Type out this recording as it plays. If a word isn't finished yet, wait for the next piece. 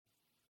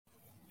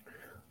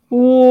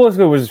What's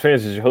good, Wizards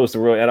fans? This is your host, the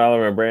real Ed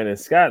Oliver and Brandon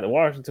Scott. The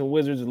Washington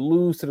Wizards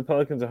lose to the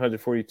Pelicans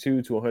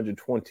 142 to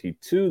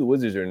 122. The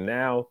Wizards are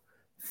now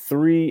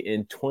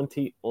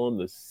 3-20 on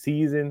the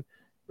season.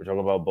 We're talking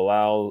about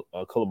Bilal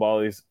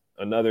Coulibaly's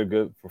another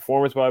good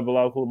performance by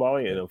Bilal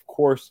Coulibaly. And of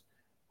course,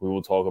 we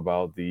will talk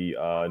about the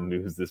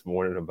news this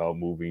morning about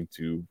moving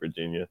to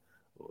Virginia.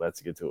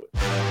 Let's get to it.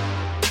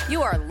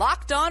 You are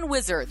Locked On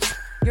Wizards,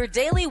 your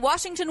daily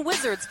Washington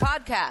Wizards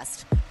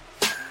podcast.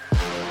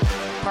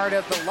 Part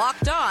of the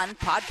Locked On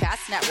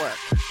Podcast Network,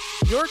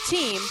 your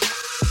team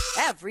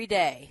every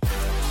day.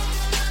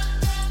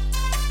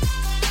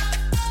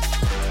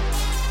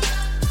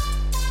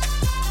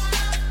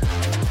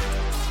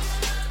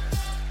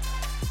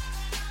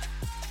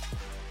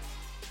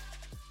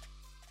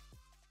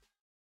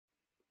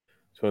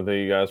 So thank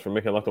you guys for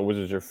making Locked On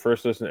Wizards your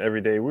first listen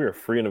every day. We are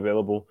free and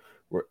available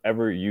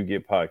wherever you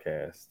get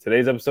podcasts.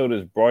 Today's episode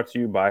is brought to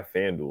you by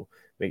FanDuel.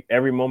 Make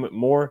every moment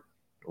more.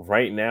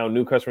 Right now,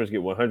 new customers get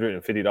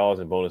 $150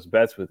 in bonus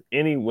bets with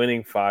any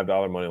winning $5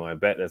 moneyline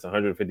bet. That's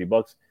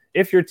 $150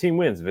 if your team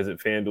wins. Visit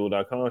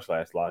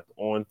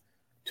FanDuel.com/locked-on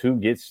to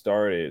get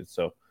started.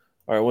 So,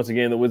 all right, once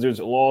again, the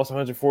Wizards lost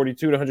 142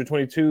 to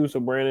 122.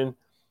 So, Brandon,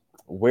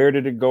 where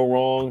did it go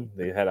wrong?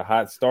 They had a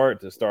hot start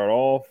to start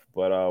off,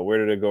 but where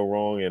did it go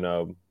wrong?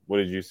 And what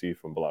did you see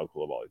from Bilal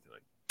Coulibaly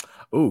tonight?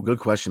 Oh, good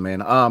question,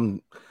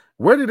 man.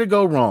 Where did it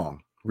go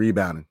wrong?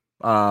 Rebounding.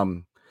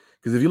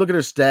 Because if you look at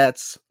their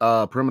stats,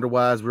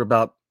 perimeter-wise, we're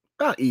about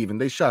even.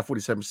 They shot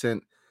 47%.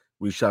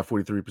 We shot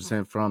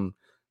 43% from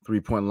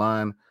three-point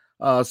line.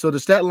 So the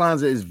stat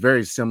lines is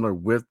very similar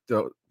with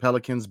the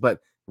Pelicans,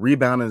 but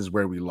rebounding is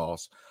where we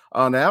lost.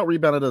 They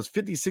out-rebounded us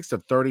 56 to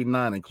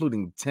 39,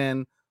 including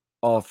 10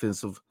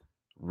 offensive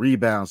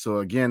rebounds. So,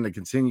 again, it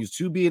continues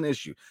to be an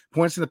issue.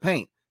 Points in the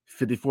paint,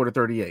 54 to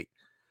 38.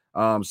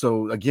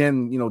 So,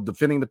 again,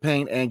 defending the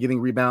paint and getting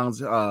rebounds,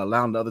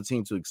 allowing the other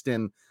team to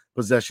extend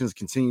possessions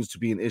continues to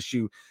be an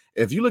issue.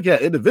 If you look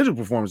at individual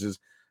performances,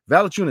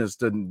 Valanciunas,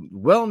 the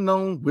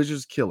well-known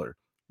Wizards killer,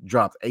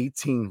 dropped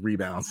 18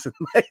 rebounds,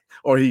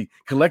 or he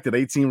collected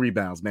 18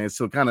 rebounds, man.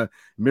 So kind of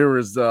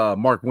mirrors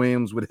Mark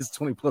Williams with his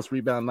 20-plus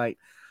rebound night.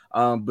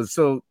 But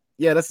so,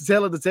 yeah, that's the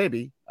tale of the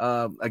tape.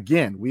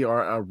 Again, we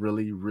are a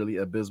really, really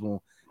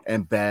abysmal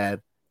and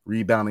bad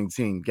rebounding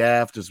team.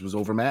 Gaff just was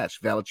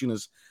overmatched.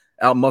 Valanciunas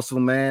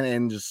out-muscled, man,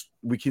 and just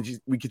we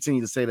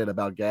continue to say that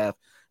about Gaff,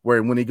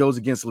 where when he goes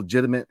against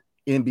legitimate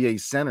NBA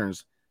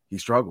centers, he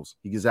struggles.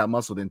 He gets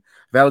out-muscled. And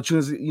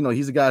Valanciunas,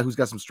 he's a guy who's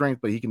got some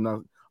strength, but he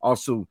can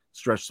also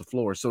stretch the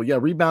floor. So, yeah,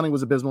 rebounding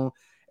was abysmal,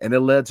 and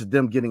it led to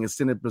them getting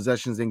extended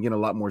possessions and getting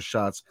a lot more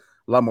shots,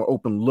 a lot more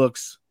open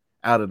looks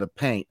out of the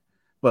paint.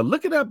 But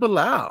look at that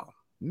Bilal.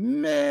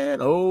 Man,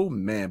 oh,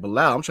 man,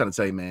 Bilal, I'm trying to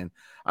tell you, man.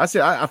 I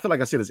feel like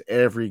I say this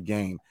every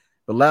game.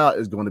 Bilal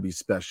is going to be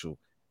special,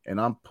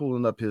 and I'm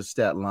pulling up his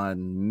stat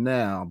line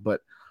now. But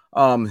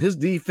his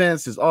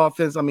defense, his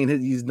offense, I mean,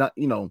 he's not,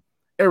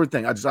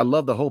 everything. I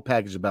love the whole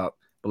package about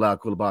Bilal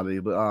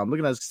Coulibaly. But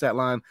looking at his stat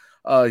line,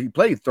 he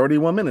played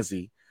 31 minutes.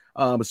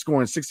 But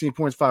scoring 16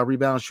 points, 5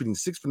 rebounds, shooting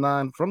 6 for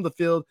 9 from the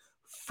field,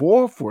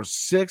 4 for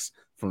 6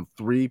 from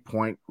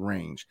 3-point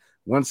range.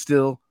 1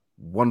 steal,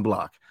 1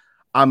 block.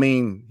 I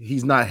mean,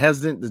 he's not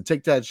hesitant to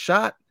take that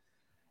shot,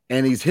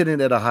 and he's hitting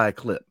it at a high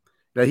clip.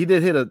 Now, he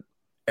did hit an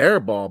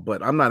air ball,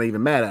 but I'm not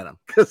even mad at him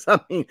because,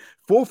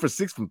 4 for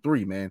 6 from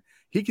 3, man.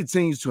 He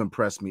continues to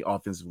impress me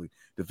offensively.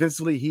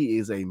 Defensively, he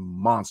is a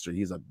monster.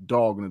 He's a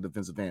dog in the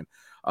defensive end.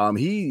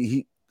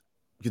 He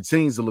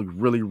continues to look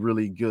really,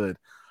 really good.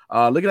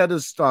 Looking at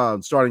this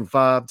starting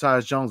five,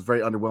 Tyus Jones,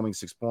 very underwhelming,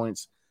 6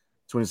 points,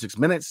 26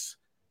 minutes.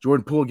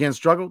 Jordan Poole again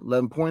struggled,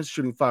 11 points,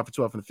 shooting 5 for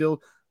 12 from the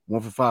field,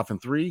 1 for 5 from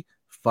 3,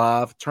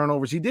 5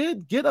 turnovers. He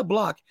did get a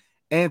block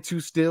and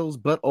 2 steals,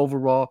 but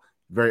overall,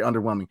 very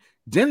underwhelming.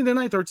 Danny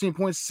tonight, 13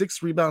 points,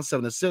 6 rebounds,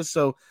 7 assists.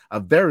 So a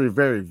very,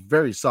 very,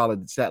 very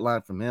solid stat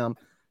line from him,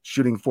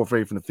 shooting 4 for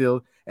 8 from the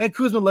field. And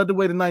Kuzma led the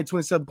way tonight,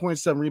 27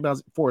 points, 7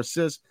 rebounds, 4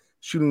 assists,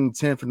 shooting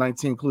 10 for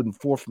 19, including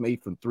 4 from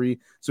 8 from 3.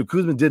 So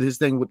Kuzma did his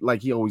thing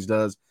like he always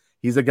does.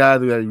 He's a guy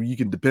that you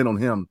can depend on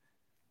him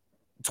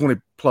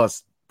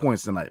 20-plus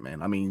points tonight,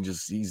 man. I mean,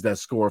 he's that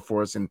scorer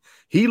for us. And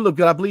he looked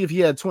good. I believe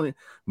he had 20.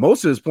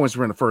 Most of his points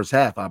were in the first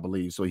half, I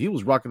believe. So he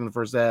was rocking in the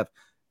first half.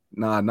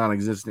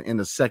 Non-existent in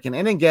the second.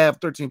 And then Gav,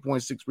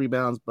 13.6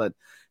 rebounds, but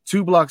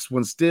 2 blocks,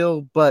 1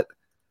 steal. But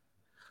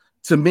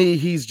to me,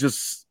 he's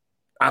just,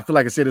 I feel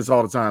like I say this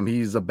all the time,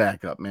 he's a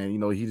backup, man.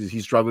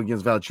 He's struggling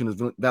against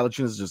Valanciunas.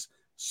 Valanciunas is just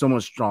so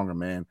much stronger,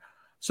 man.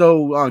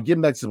 So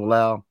getting back to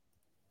Bilal,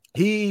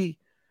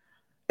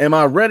 am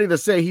I ready to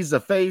say he's a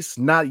face?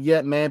 Not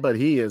yet, man, but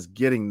he is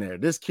getting there.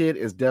 This kid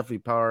is definitely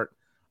part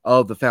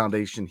of the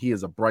foundation. He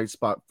is a bright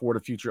spot for the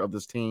future of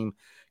this team,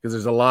 because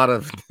there's a lot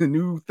of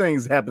new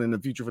things happening in the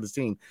future for this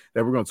team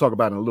that we're going to talk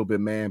about in a little bit,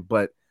 man.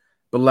 But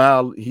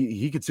Bilal,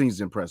 he continues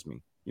to impress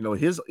me.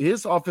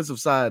 His offensive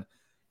side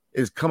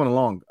is coming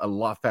along a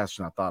lot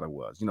faster than I thought it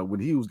was. When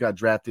he got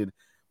drafted,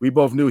 we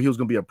both knew he was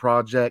going to be a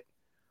project.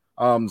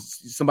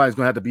 Somebody's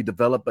going to have to be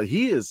developed, but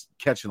he is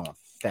catching on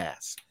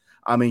fast.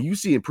 I mean, you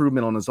see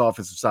improvement on his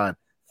offensive side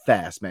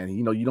fast, man.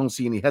 You don't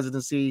see any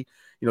hesitancy.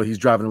 He's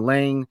driving the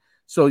lane.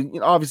 So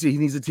obviously he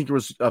needs to tinker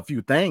with a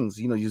few things.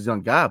 He's a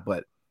young guy,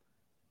 but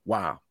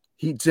wow.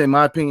 In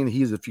my opinion,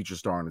 he's a future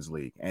star in his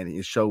league, and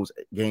it shows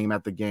game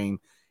after game.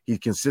 He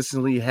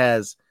consistently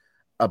has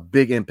a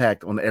big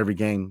impact on every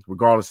game,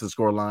 regardless of the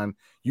scoreline.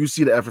 You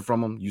see the effort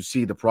from him. You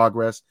see the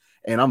progress,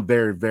 and I'm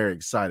very, very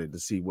excited to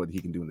see what he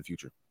can do in the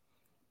future.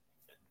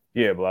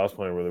 Yeah, Blou's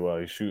playing really well.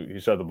 He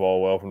shot the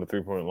ball well from the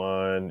three-point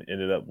line,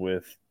 ended up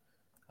with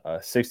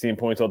 16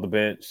 points off the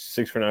bench,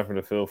 6 for 9 from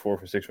the field, 4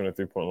 for 6 from the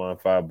three-point line,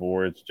 5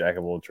 boards, jack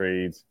of all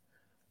trades.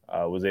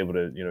 Was able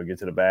to, get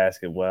to the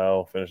basket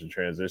well, finish the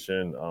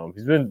transition.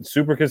 He's been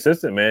super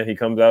consistent, man. He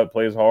comes out,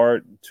 plays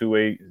hard,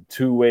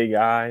 two-way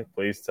guy,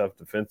 plays tough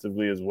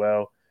defensively as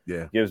well.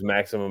 Yeah, gives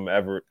maximum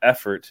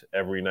effort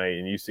every night,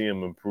 and you see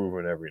him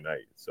improving every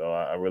night. So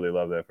I really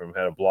love that from him.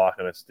 Had a block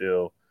and a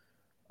steal,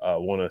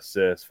 1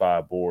 assist,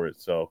 5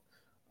 boards. So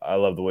I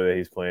love the way that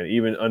he's playing,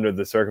 even under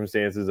the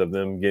circumstances of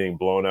them getting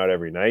blown out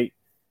every night.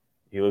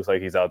 He looks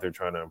like he's out there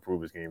trying to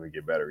improve his game and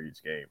get better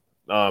each game.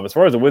 As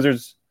far as the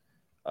Wizards.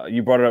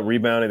 You brought it up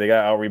rebounding. They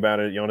got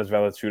out-rebounded. Jonas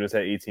Valanciunas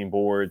had 18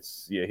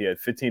 boards. Yeah, he had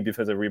 15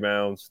 defensive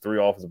rebounds, 3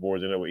 offensive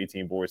boards, ended up with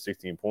 18 boards,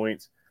 16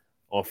 points.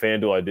 On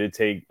FanDuel, I did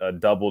take a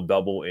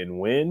double-double in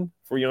win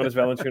for Jonas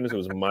Valanciunas. It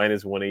was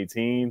minus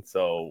 118.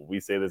 So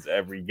we say this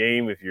every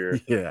game. If you're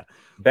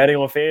betting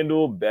on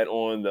FanDuel, bet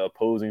on the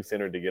opposing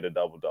center to get a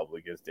double-double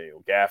against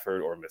Daniel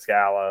Gafford or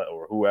Muscala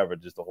or whoever,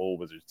 just the whole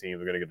Wizards team.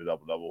 They're going to get a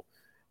double-double.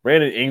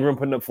 Brandon Ingram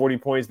putting up 40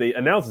 points. They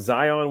announced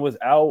Zion was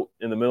out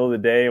in the middle of the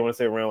day. I want to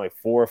say around like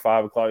 4 or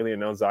 5 o'clock. They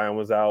announced Zion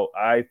was out.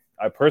 I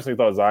personally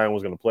thought Zion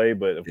was going to play,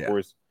 but of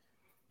course,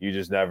 you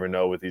just never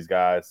know with these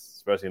guys,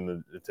 especially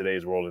in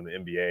today's world in the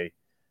NBA.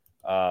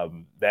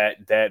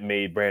 That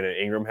made Brandon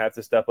Ingram have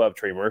to step up.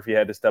 Trey Murphy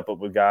had to step up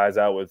with guys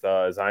out with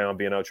Zion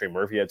being out. Trey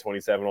Murphy had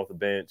 27 off the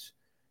bench.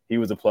 He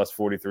was a plus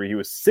 43. He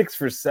was 6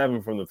 for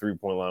 7 from the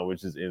three-point line,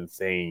 which is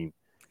insane.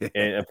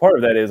 And a part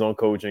of that is on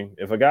coaching.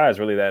 If a guy is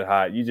really that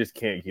hot, you just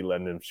can't keep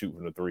letting him shoot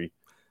from the 3.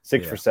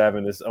 6 for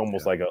 7 is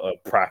almost like a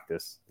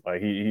practice.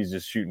 Like he's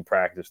just shooting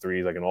practice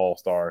threes, like an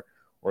all-star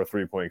or a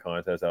three-point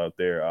contest out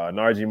there.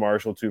 Najee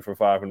Marshall, 2 for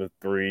 5 from the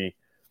 3.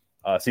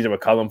 CJ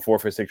McCollum, 4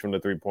 for 6 from the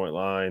three-point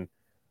line.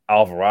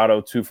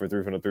 Alvarado, 2 for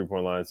 3 from the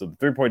three-point line. So the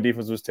three-point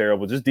defense was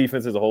terrible. Just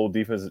defense as a whole,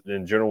 defense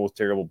in general was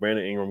terrible.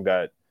 Brandon Ingram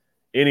got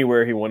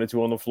anywhere he wanted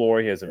to on the floor.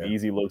 He has some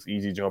easy looks,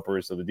 easy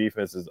jumpers. So the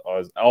defense is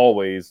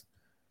always –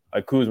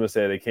 like Kuzma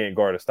said, they can't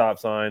guard a stop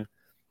sign.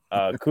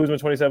 Kuzma,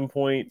 27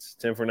 points,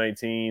 10 for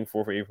 19,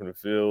 4 for 8 from the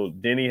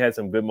field. Denny had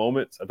some good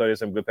moments. I thought he had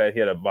some good pass. He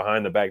had a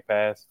behind-the-back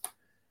pass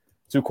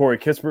to Corey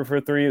Kispert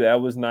for 3.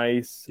 That was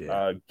nice.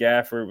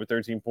 Gafford with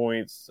 13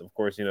 points. Of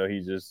course,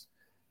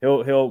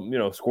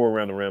 he'll score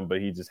around the rim,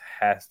 but he just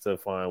has to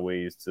find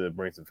ways to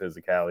bring some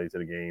physicality to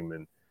the game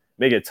and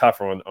make it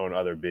tougher on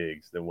other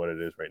bigs than what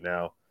it is right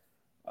now.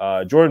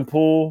 Jordan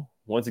Poole,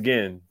 once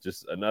again,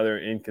 just another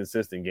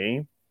inconsistent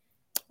game.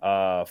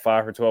 5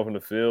 for 12 in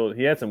the field.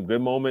 He had some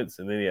good moments,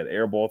 and then he had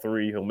airball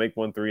 3. He'll make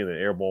 1 3 and then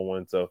airball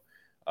 1. So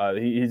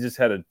he just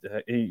had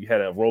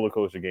a roller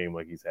coaster game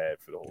like he's had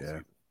for the whole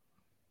season.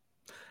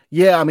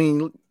 Yeah, I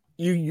mean,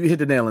 you hit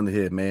the nail on the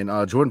head, man.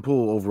 Jordan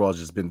Poole overall has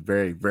just been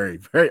very, very,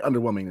 very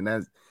underwhelming, and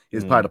that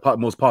is probably the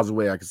most positive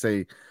way I could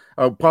say,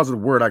 positive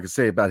word I could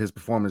say about his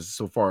performance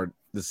so far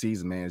this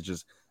season, man. It's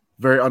just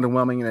very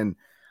underwhelming, and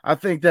I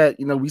think that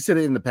we said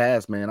it in the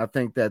past, man. I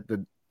think that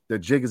the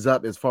jig is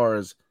up as far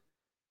as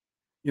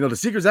the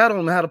secret's out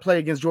on how to play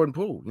against Jordan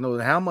Poole.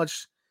 How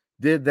much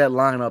did that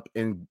lineup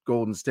in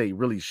Golden State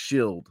really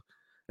shield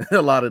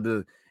a lot of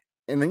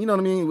and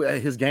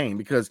then, his game?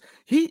 Because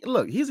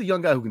he's a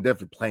young guy who can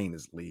definitely play in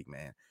this league,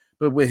 man.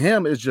 But with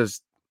him, it's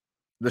just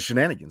the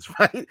shenanigans,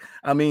 right?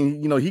 I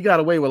mean, he got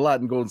away with a lot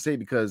in Golden State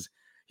because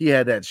he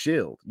had that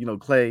shield,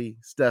 Clay,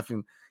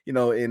 Stephen,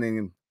 and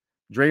then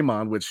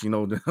Draymond, which, I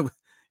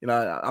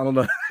don't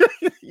know.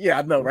 Yeah,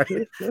 I know, right?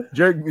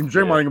 Draymond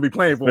ain't gonna be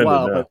playing for a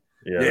while, but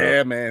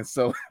yeah, man.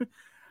 So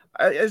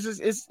it's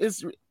just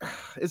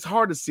it's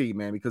hard to see,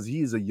 man, because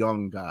he's a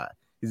young guy.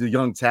 He's a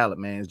young talent,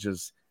 man. It's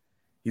just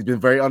he's been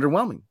very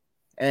underwhelming,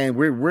 and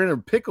we're in a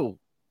pickle.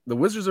 The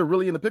Wizards are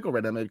really in a pickle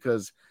right now, man,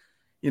 because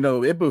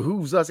it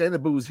behooves us and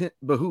it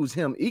behooves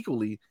him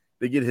equally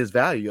to get his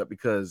value up,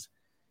 because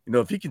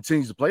if he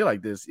continues to play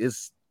like this,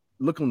 it's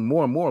looking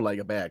more and more like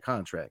a bad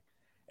contract.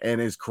 And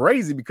it's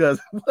crazy because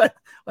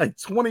like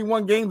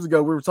 21 games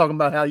ago, we were talking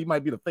about how he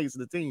might be the face of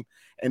the team,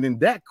 and then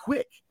that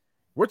quick,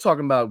 we're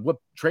talking about what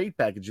trade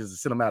packages to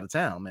send him out of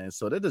town, man.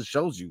 So that just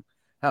shows you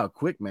how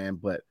quick, man.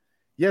 But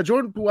yeah,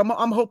 Jordan Poole,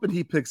 I'm hoping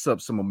he picks up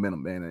some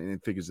momentum, man,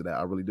 and figures it out.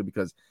 I really do,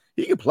 because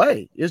he can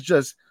play. It's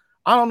just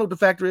I don't know what the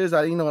factor is.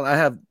 I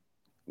have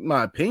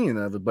my opinion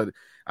of it, but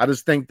I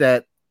just think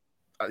that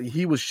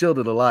he was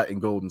shielded a lot in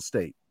Golden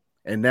State,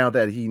 and now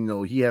that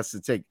he has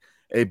to take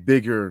a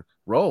bigger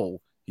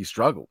role, he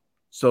struggled.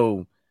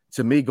 So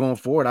to me, going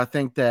forward, I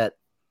think that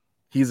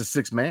he's a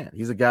sixth man.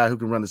 He's a guy who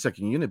can run the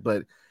second unit,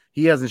 but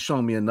he hasn't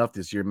shown me enough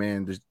this year,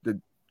 man,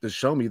 to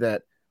show me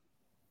that,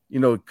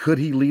 could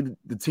he lead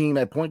the team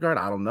at point guard?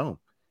 I don't know.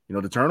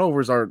 The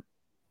turnovers are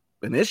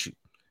an issue.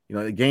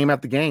 Game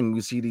after game,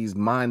 we see these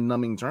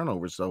mind-numbing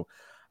turnovers. So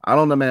I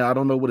don't know, man. I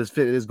don't know what his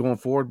fit is going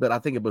forward, but I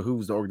think it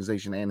behooves the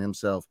organization and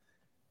himself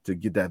to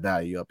get that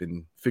value up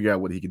and figure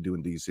out what he can do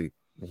in DC.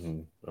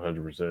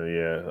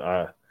 100%.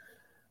 Yeah.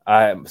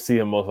 I see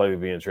him most likely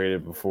being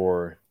traded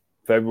before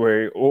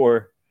February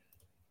or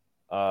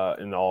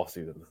in the off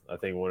season. I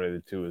think one of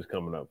the two is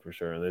coming up for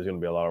sure. And there's going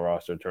to be a lot of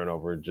roster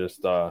turnover.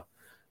 Just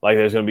like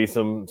there's going to be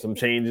some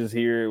changes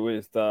here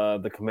with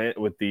the command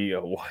with the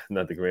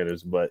not the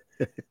Commanders, but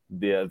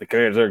the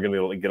Commanders are going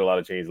to get a lot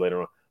of change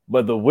later on.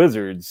 But the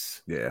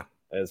Wizards, yeah,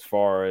 as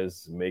far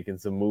as making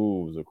some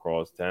moves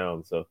across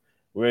town. So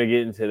we're going to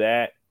get into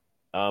that.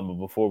 But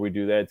before we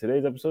do that,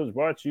 today's episode is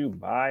brought to you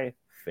by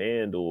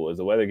FanDuel. As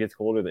the weather gets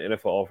colder, the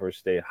NFL offers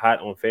stay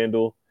hot on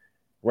FanDuel.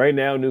 Right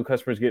now, new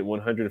customers get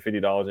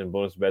 $150 in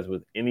bonus bets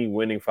with any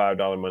winning $5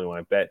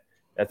 moneyline bet.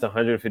 That's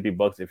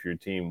 $150 if your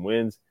team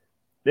wins.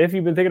 If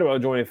you've been thinking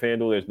about joining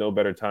FanDuel, there's no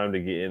better time to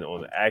get in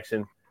on the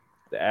action.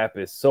 The app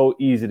is so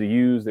easy to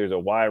use. There's a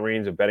wide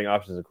range of betting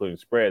options, including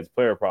spreads,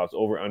 player props,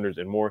 over-unders,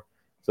 and more.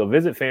 So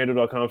visit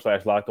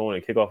FanDuel.com/lockedon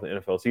and kick off the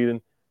NFL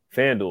season.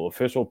 FanDuel,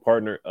 official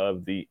partner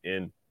of the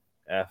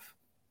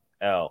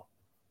NFL.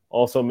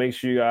 Also, make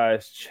sure you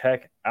guys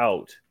check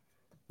out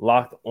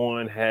Locked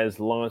On has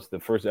launched the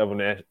first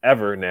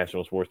ever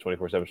national sports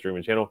 24/7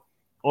 streaming channel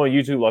on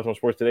YouTube. Locked On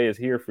Sports Today is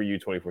here for you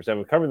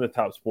 24/7, covering the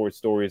top sports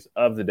stories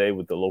of the day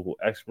with the local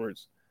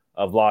experts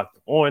of Locked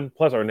On,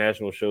 plus our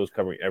national shows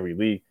covering every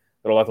league.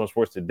 Go to Locked On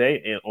Sports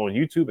Today and on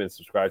YouTube and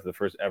subscribe to the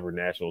first ever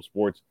national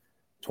sports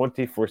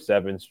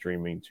 24/7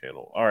 streaming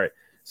channel. All right.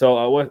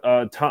 So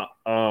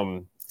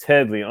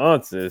Ted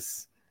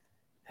Leonsis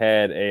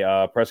had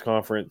a press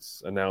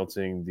conference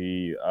announcing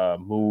the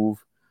move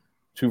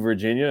to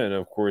Virginia. And,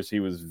 of course, he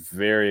was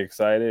very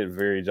excited,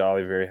 very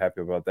jolly, very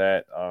happy about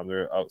that.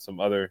 There are some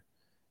other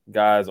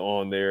guys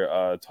on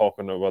there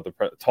talking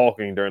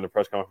during the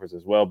press conference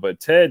as well.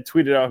 But Ted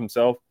tweeted out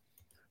himself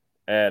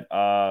at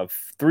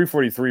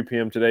 3:43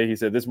 p.m. today. He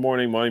said, "This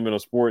morning, Monumental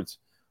Sports,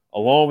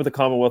 along with the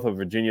Commonwealth of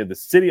Virginia, the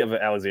city of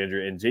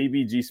Alexandria, and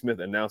JBG Smith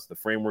announced the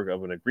framework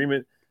of an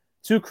agreement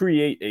to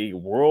create a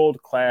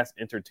world-class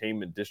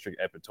entertainment district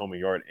at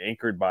Potomac Yard,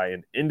 anchored by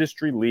an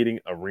industry-leading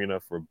arena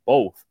for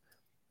both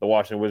the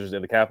Washington Wizards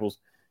and the Capitals."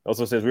 It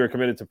also says, "We are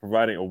committed to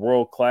providing a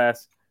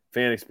world-class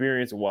fan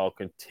experience while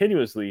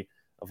continuously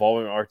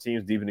evolving our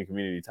teams, deepening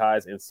community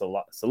ties, and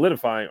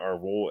solidifying our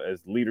role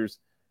as leaders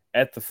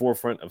at the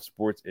forefront of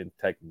sports and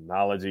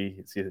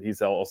technology." He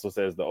also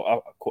says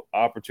the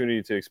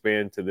opportunity to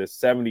expand to this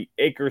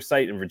 70-acre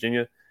site in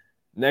Virginia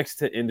next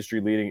to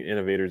industry-leading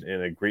innovators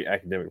and a great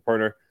academic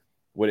partner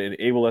would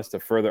enable us to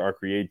further our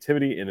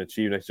creativity and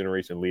achieve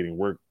next-generation leading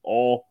work,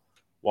 all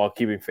while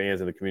keeping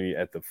fans in the community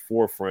at the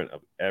forefront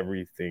of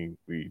everything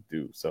we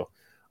do. So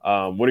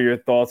what are your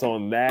thoughts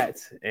on that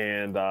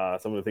and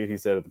some of the things he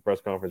said at the press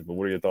conference? But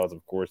what are your thoughts,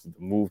 of course, the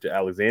move to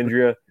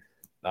Alexandria?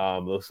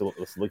 Looks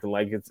looking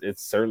like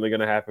it's certainly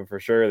going to happen for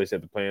sure. They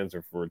said the plans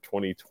are for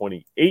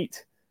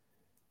 2028.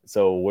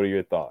 So what are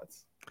your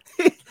thoughts?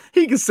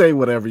 He can say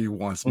whatever he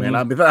wants, man.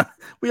 I mean,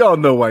 we all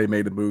know why he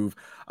made the move.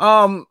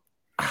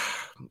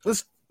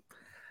 Let's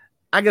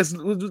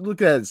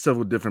look at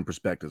several different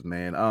perspectives,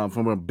 man.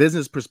 From a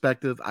business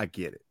perspective, I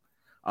get it.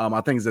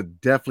 I think it's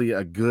definitely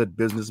a good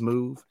business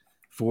move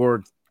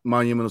for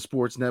Monumental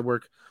Sports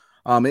Network.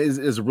 It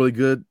is a really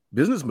good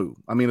business move.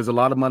 I mean, there's a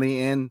lot of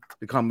money in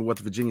the Commonwealth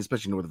of Virginia,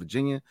 especially Northern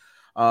Virginia.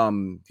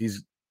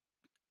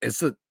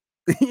 It's a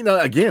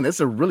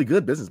really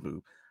good business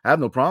move. I have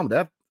no problem with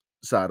that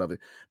side of it.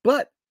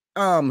 But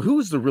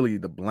who's really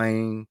the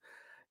blame?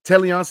 Ted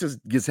Leonsis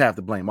gets half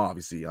the blame,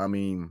 obviously. I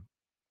mean,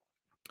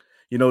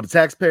 the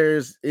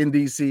taxpayers in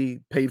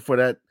DC paid for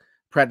that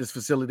practice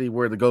facility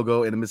where the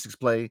Go-Go and the Mystics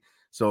play.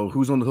 So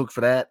who's on the hook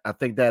for that? I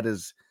think that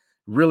is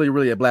really,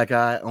 really a black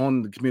eye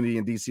on the community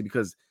in DC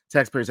because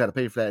taxpayers had to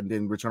pay for that and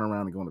then return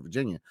around and go to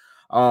Virginia.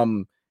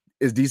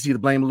 Is DC to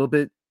blame a little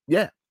bit?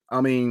 Yeah.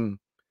 I mean,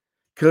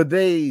 could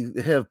they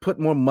have put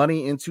more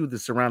money into the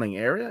surrounding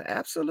area?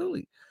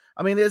 Absolutely.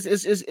 I mean, it's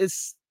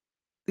here's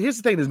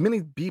the thing: there's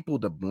many people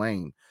to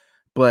blame,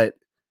 but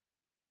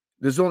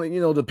there's only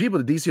the people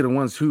at DC are the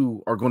ones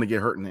who are going to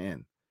get hurt in the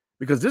end.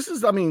 Because this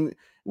is, I mean,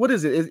 what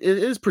is it? It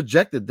is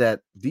projected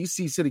that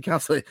DC City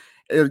Council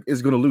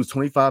is going to lose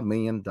 $25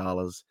 million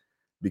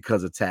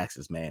because of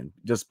taxes, man,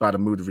 just by the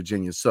move to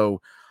Virginia.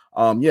 So,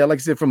 like I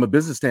said, from a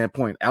business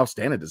standpoint,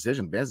 outstanding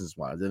decision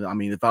business-wise. I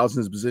mean, if I was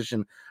in this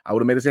position, I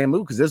would have made the same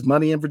move because there's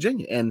money in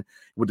Virginia. And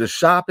with the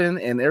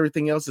shopping and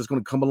everything else that's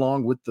going to come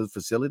along with the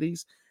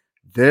facilities,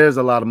 there's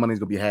a lot of money that's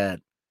going to be had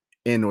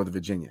in Northern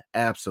Virginia.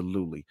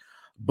 Absolutely.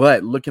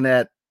 But looking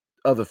at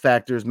other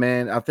factors,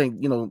 man, I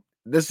think,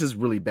 this is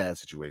really bad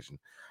situation.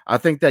 I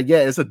think that,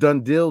 it's a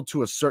done deal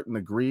to a certain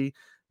degree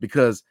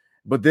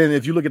but then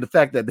if you look at the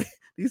fact that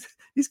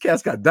these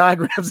cats got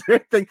diagrams and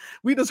everything,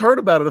 we just heard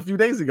about it a few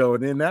days ago.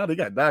 And then now they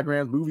got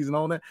diagrams, movies and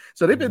all that.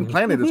 So they've been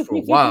planning this for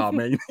a while,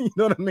 man. You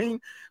know what I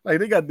mean? Like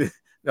they got the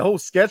whole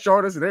sketch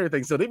artists and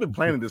everything. So they've been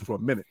planning this for a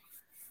minute.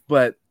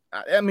 But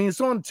I mean,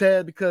 it's on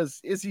Ted because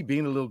is he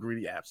being a little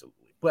greedy?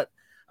 Absolutely. But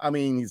I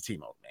mean, he's a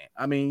team owner, man.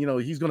 I mean,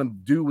 he's going to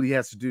do what he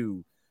has to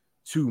do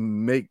to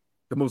make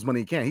the most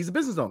money he can. He's a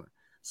business owner.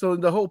 So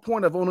the whole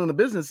point of owning a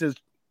business is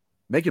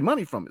making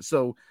money from it.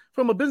 So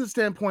from a business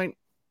standpoint,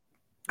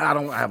 I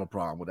don't have a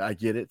problem with it. I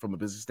get it from a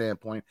business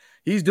standpoint.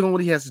 He's doing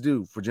what he has to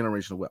do for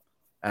generational wealth.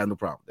 I have no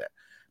problem with that.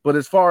 But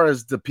as far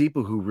as the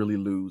people who really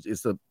lose,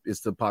 it's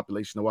the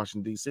population of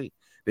Washington, D.C.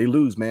 They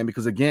lose, man,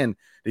 because, again,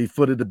 they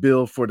footed the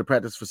bill for the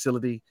practice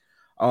facility.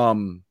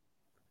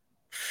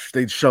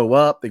 They show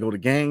up. They go to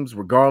games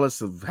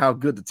regardless of how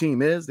good the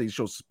team is. They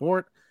show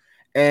support.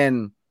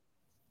 And,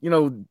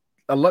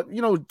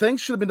 things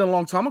should have been done a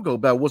long time ago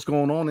about what's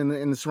going on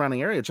in the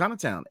surrounding area,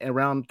 Chinatown, and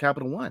around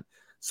Capital One.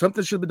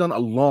 Something should have been done a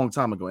long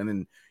time ago. And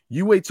then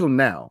you wait till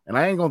now, and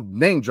I ain't going to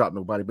name drop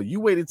nobody, but you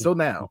waited till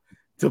now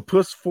to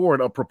push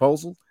forward a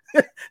proposal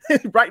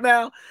right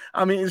now.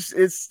 I mean,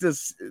 it's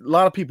just a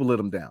lot of people let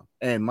them down.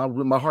 And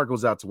my heart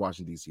goes out to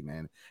Washington, D.C.,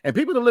 man. And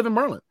people that live in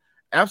Maryland.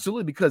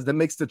 Absolutely, because that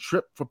makes the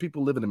trip for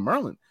people living in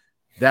Maryland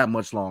that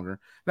much longer.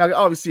 Now,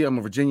 obviously, I'm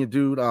a Virginia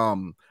dude. I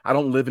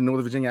don't live in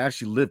Northern Virginia. I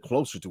actually live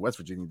closer to West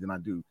Virginia than I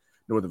do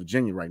Northern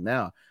Virginia right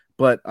now.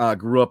 But I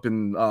grew up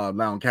in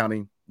Loudoun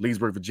County,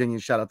 Leesburg, Virginia.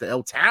 Shout out to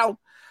L Town.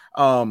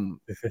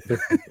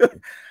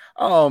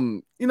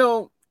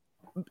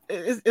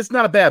 It's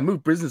not a bad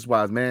move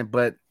business-wise, man,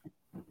 but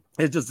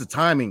it's just the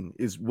timing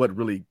is what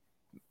really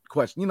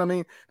question. You know what I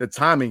mean? The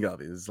timing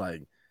of it is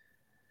like,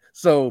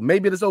 so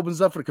maybe this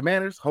opens up for the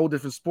Commanders, whole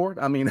different sport.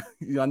 I mean,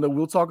 I know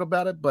we'll talk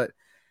about it, but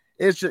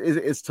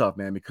it's tough,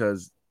 man,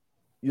 because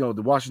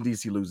the Washington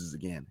D.C. loses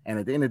again, and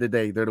at the end of the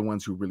day, they're the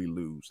ones who really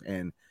lose,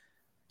 and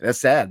that's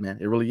sad, man.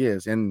 It really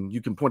is. And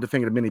you can point the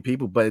finger to many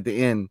people, but at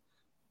the end,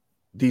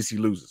 D.C.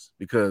 loses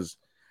because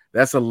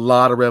that's a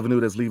lot of revenue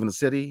that's leaving the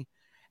city,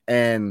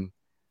 and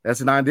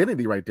that's an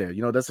identity right there.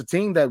 That's a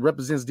team that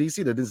represents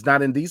D.C. that is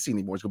not in D.C.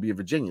 anymore. It's going to be in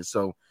Virginia,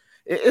 so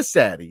it's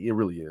sad. It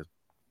really is.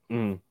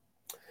 Mm.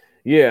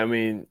 Yeah, I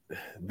mean,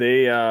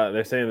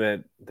 they're saying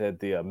that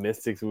the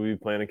Mystics will be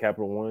playing in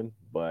Capital One,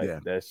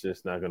 but that's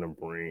just not going to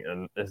bring.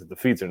 And the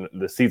seats are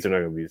not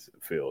going to be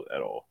filled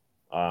at all.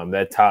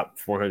 That top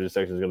 400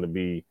 section is going to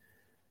be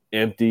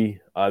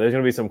empty. There's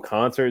going to be some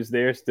concerts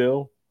there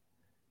still,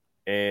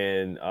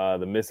 and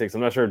the Mystics.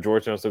 I'm not sure if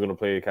Georgetown's still going to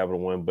play at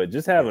Capital One, but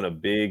just having a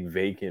big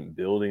vacant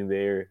building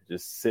there,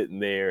 just sitting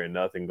there and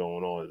nothing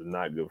going on, is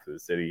not good for the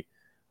city.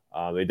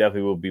 They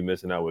definitely will be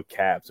missing out with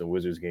Caps and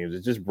Wizards games.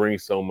 It just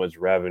brings so much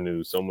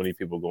revenue, so many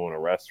people going to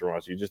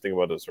restaurants. You just think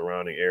about the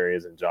surrounding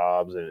areas and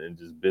jobs and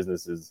just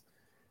businesses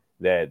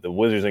that the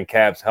Wizards and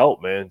Caps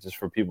help, man, just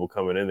for people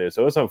coming in there.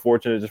 So it's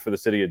unfortunate just for the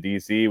city of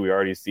D.C. We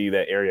already see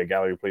that area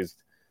gallery place,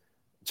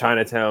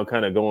 Chinatown,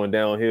 kind of going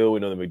downhill. We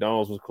know the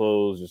McDonald's was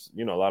closed. Just,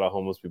 a lot of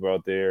homeless people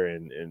out there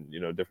and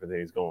different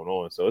things going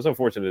on. So it's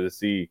unfortunate to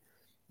see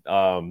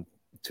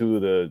two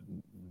of the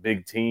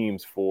big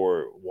teams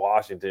for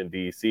Washington,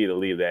 D.C. to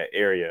leave that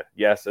area.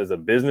 Yes, as a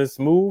business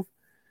move,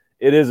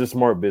 it is a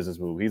smart business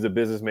move. He's a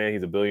businessman.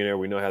 He's a billionaire.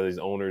 We know how these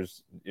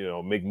owners,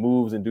 make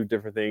moves and do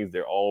different things.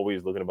 They're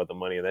always looking about the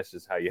money, and that's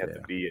just how you have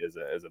to be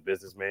as a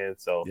businessman.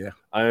 So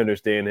I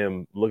understand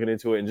him looking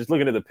into it and just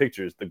looking at the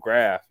pictures, the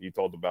graph you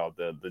talked about,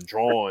 the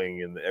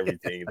drawing and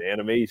everything, the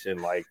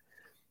animation. Like,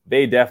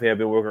 they definitely have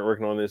been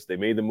working on this. They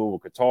made the move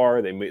with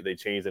Qatar. They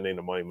changed the name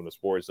to Money Motor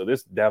Sports. So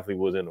this definitely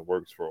was in the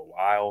works for a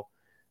while.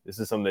 This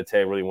is something that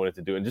Ted really wanted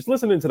to do. And just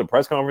listening to the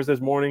press conference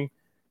this morning,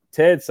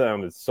 Ted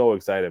sounded so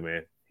excited,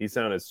 man. He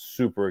sounded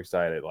super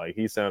excited. Like,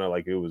 he sounded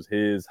like it was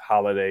his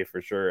holiday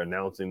for sure,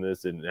 announcing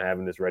this and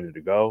having this ready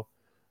to go.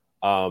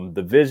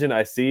 The vision,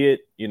 I see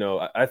it.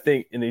 I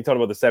think, and you talked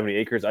about the 70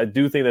 acres. I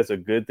do think that's a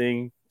good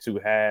thing to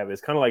have.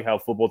 It's kind of like how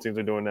football teams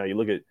are doing now. You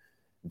look at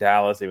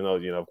Dallas, even though,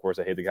 of course,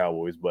 I hate the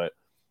Cowboys, but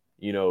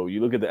you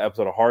look at the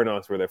episode of Hard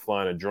Knocks where they're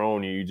flying a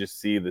drone, you just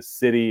see the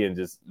city and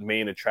just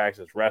main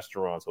attractions,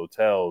 restaurants,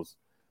 hotels,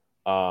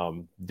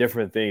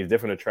 different things,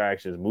 different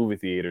attractions, movie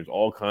theaters,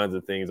 all kinds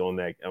of things on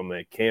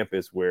that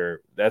campus,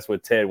 where that's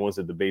what Ted wants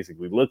it to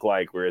basically look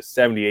like, where it's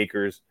 70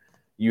 acres.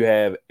 You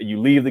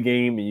leave the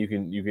game and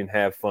you can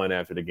have fun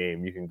after the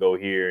game. You can go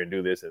here and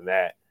do this and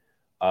that,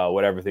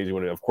 whatever things you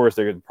want to do. Of course,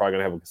 they're probably going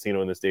to have a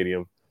casino in the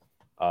stadium,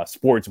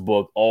 sports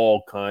book,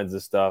 all kinds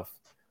of stuff.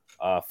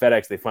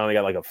 FedEx, they finally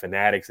got like a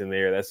Fanatics in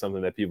there. That's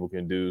something that people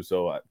can do.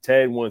 So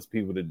Ted wants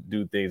people to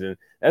do things. And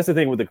that's the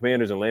thing with the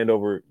Commanders and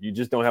Landover. You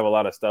just don't have a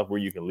lot of stuff where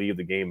you can leave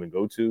the game and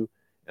go to.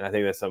 And I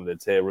think that's something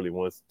that Ted really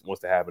wants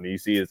to happen. You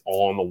see it's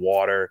all on the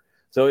water.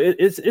 So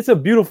it's a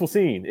beautiful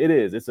scene. It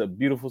is. It's a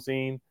beautiful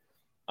scene.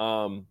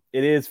 It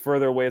is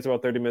further away. It's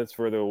about 30 minutes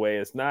further away.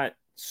 It's not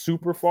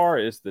super far.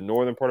 It's the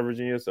northern part of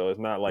Virginia. So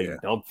it's not like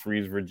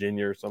Dumfries,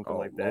 Virginia or something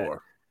like that. Lord.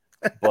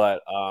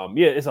 But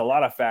it's a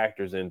lot of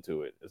factors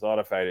into it. It's a lot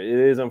of factors. It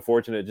is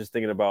unfortunate just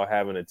thinking about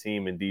having a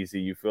team in DC.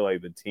 You feel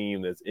like the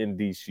team that's in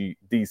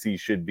DC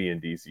should be in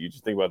DC. You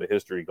just think about the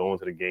history, going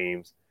to the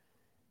games,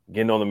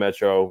 getting on the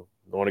metro,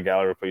 going to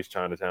Gallery Place,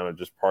 Chinatown, and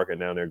just parking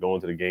down there,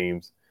 going to the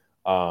games.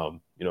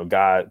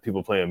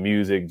 People playing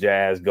music,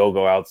 jazz,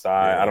 go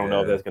outside. I don't know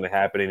if that's going to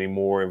happen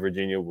anymore in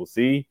Virginia. We'll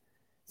see.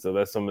 So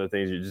that's some of the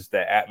things. Just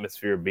that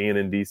atmosphere being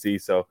in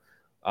DC. So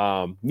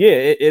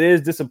it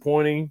is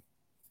disappointing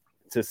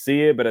to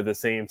see it, but at the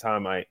same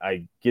time,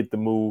 I get the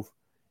move.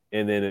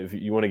 And then if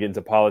you want to get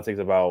into politics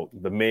about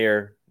the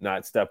mayor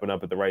not stepping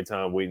up at the right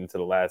time, waiting to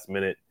the last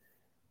minute,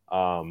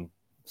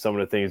 some of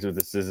the things with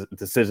the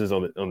decisions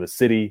on the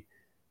city,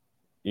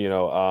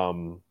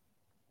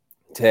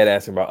 Ted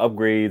asking about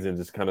upgrades and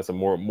just kind of some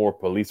more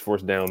police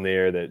force down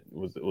there that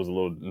was a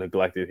little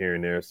neglected here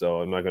and there.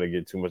 So I'm not going to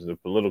get too much of the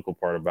political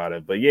part about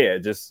it, but yeah,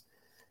 just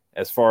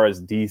as far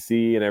as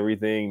DC and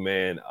everything,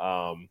 man,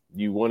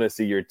 you want to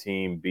see your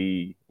team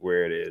be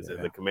where it is. Yeah.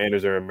 And the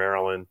Commanders are in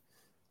Maryland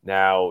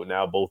now.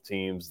 Both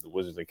teams, the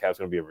Wizards and Caps,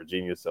 going to be in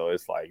Virginia. So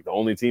it's like the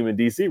only team in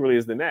DC really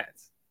is the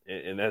Nats,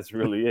 and that's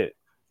really it.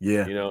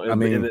 Yeah,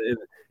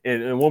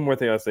 and one more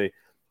thing I'll say,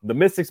 the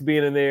Mystics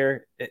being in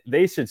there,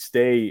 they should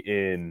stay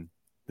in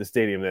the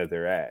stadium that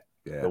they're at,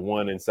 the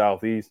one in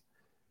Southeast,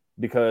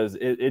 because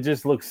it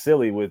just looks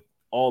silly with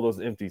all those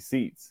empty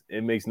seats.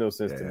 It makes no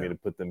sense to me to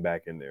put them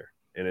back in there,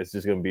 and it's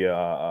just going to be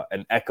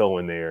an echo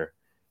in there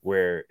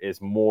where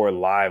it's more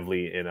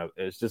lively and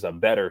it's just a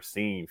better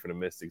scene for the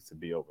Mystics to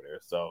be over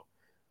there. So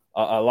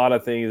a lot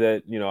of things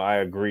that I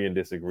agree and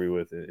disagree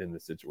with in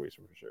this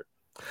situation for sure.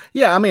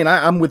 Yeah, I mean,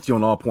 I'm with you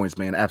on all points,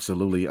 man.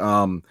 Absolutely.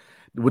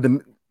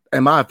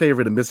 In my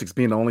favor, the Mystics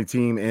being the only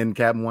team in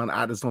Cabin One,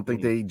 I just don't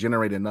think they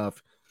generate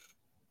enough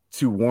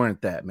to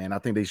warrant that, man. I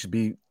think they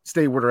should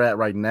stay where they're at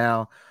right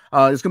now.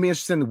 It's gonna be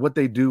interesting what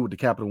they do with the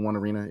Capital One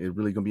Arena. It's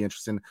really gonna be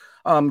interesting.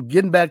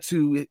 Getting back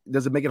to,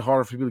 does it make it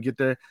harder for people to get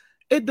there?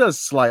 It does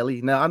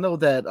slightly. Now I know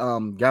that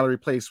Gallery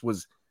Place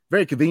was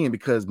very convenient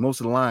because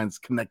most of the lines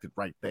connected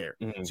right there,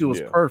 so it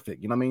was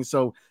perfect. You know what I mean?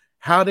 So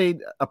how they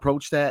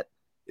approach that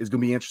is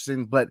gonna be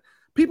interesting, but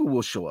people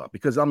will show up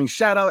because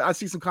shout out. I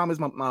see some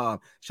comments.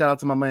 Shout out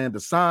to my man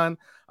Desan,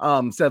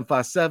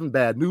 757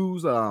 Bad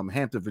News,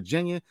 Hampton,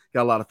 Virginia.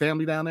 Got a lot of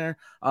family down there.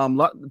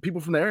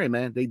 People from the area,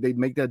 man. They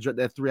make that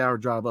 3-hour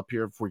drive up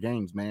here for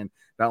games, man.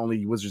 Not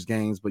only Wizards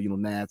games, but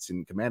Nats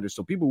and Commanders.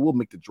 So people will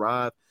make the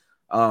drive.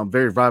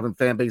 Very vibrant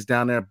fan base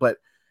down there, but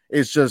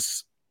it's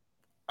just,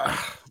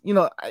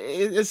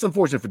 it's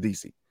unfortunate for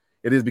DC.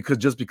 It is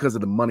because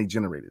of the money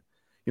generated.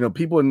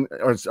 People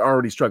are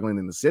already struggling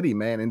in the city,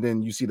 man, and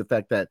then you see the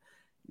fact that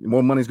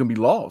more money is going to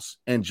be lost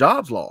and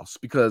jobs lost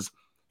because,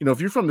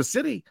 if you're from the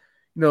city,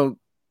 times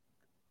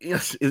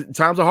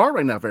are hard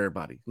right now for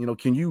everybody.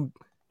 Can you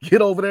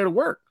get over there to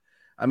work?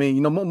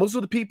 Most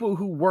of the people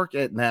who work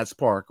at Nats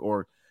Park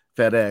or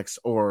FedEx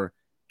or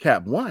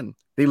Cap One,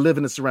 they live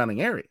in the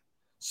surrounding area.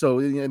 So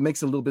it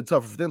makes it a little bit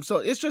tougher for them. So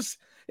it's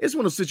one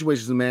of those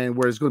situations, man,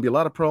 where it's going to be a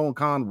lot of pro and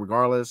con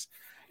regardless.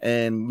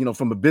 And,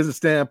 from a business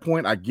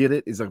standpoint, I get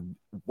it. It's a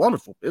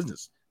wonderful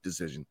business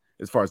decision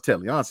as far as Ted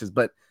Leon says,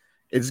 but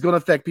it's going to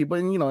affect people.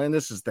 And, and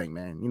this is the thing,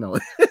 man,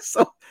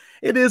 so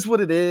it is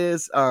what it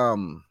is.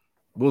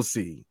 We'll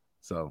see.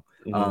 So,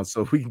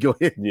 so we can go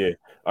ahead. Yeah.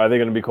 Are they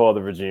going to be called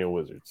the Virginia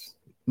Wizards?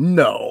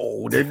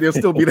 No, they'll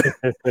still be there.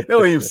 They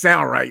don't even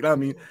sound right.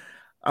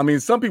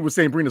 Some people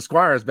saying bring the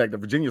Squires back, the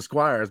Virginia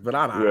Squires, but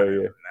I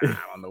don't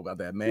know about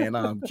that,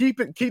 man.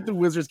 Keep the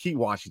Wizards, keep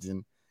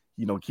Washington,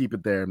 keep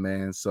it there,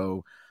 man.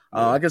 So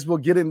I guess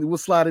we'll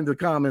slide into the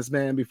comments,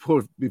 man,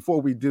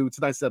 before we do.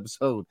 Tonight's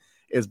episode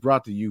is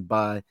brought to you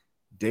by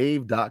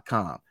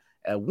Dave.com.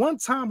 At one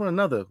time or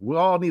another, we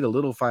all need a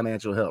little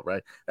financial help,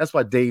 right? That's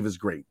why Dave is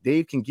great.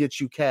 Dave can get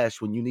you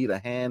cash when you need a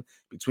hand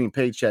between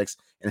paychecks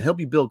and help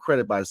you build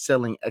credit by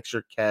selling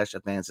extra cash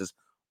advances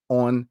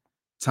on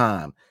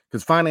time,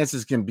 because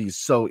finances can be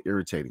so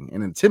irritating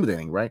and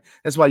intimidating, right?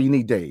 That's why you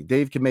need Dave.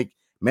 Dave can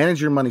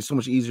manage your money so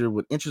much easier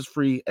with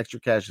interest-free extra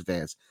cash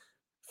advance,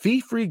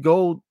 fee-free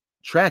gold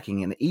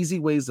tracking, and easy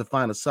ways to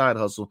find a side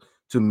hustle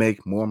to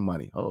make more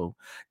money.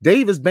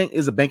 Dave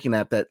is a banking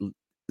app that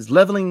is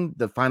leveling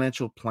the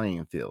financial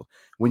playing field.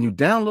 When you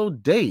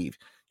download Dave,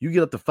 you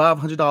get up to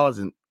 $500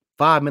 in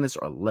 5 minutes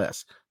or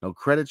less. No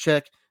credit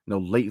check, no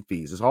late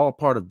fees. It's all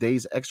part of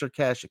Dave's extra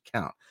cash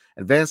account.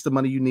 Advance the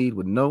money you need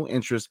with no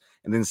interest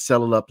and then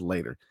sell it up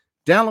later.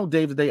 Download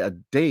Dave today at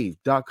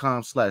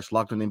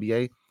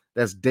dave.com/LockedOnNBA.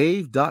 That's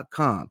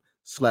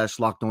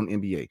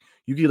dave.com/LockedOnNBA.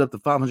 You get up to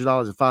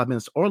 $500 in 5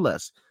 minutes or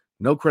less.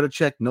 No credit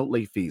check, no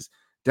late fees.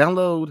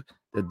 Download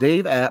the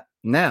Dave app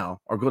now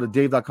or go to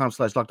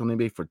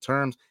dave.com/LockedOnNBA for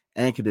terms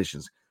and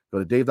conditions. Go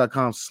to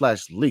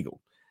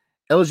dave.com/legal.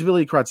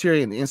 Eligibility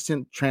criteria and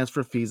instant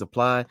transfer fees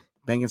apply.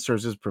 Banking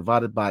services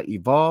provided by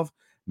Evolve,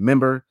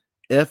 member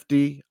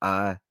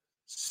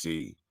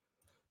FDIC.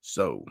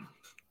 So,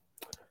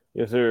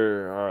 yes,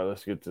 sir. All right,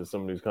 let's get to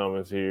some of these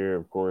comments here.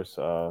 Of course,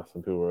 some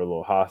people are a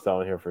little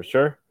hostile in here for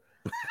sure.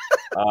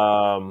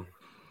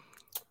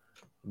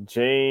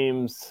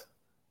 James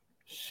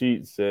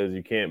Sheet says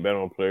you can't bet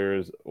on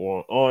players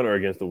on or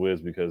against the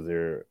Wiz because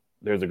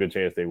there's a good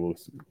chance they will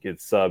get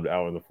subbed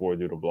out in the fourth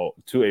due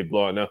to a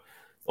blowout. Now,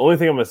 the only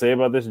thing I'm going to say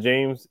about this,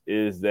 James,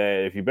 is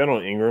that if you bet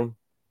on Ingram,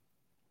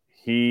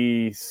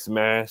 he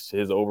smashed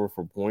his over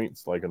for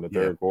points. Like in the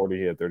third quarter,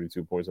 he had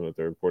 32 points in the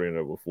third quarter,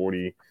 ended up with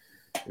 40.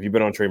 If you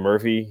bet on Trey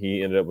Murphy,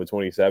 he ended up with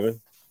 27.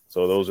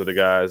 So those are the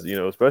guys,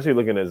 especially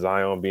looking at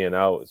Zion being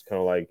out, it's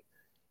kind of like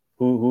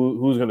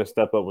who's going to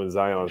step up when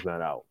Zion's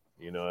not out.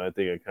 I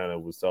think it kind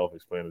of was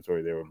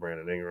self-explanatory there with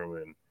Brandon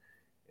Ingram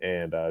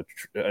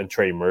and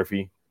Trey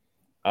Murphy.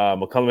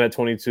 McCollum had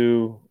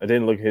 22. I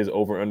didn't look at his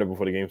over-under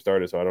before the game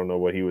started, so I don't know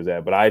what he was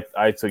at. But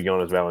I took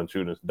Jonas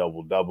Valanciunas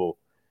double-double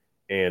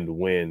and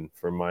win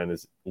for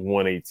minus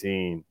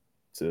 118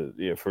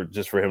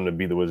 for him to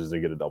be the Wizards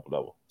and get a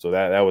double-double. So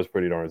that was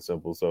pretty darn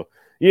simple. So,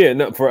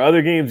 for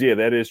other games,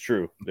 that is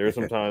true. There are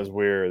some times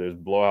where there's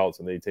blowouts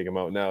and they take him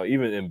out. Now,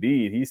 even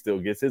Embiid, he still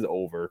gets his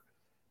over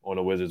on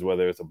the Wizards,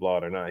 whether it's a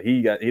blowout or not.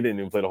 He didn't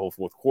even play the whole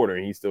fourth quarter,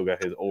 and he still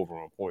got his over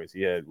on points.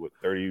 He had,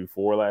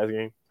 34 last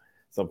game?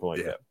 Something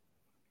like that.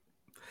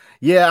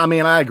 Yeah, I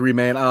mean, I agree,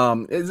 man.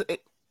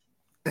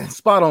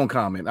 Spot on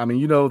comment. I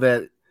mean,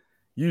 that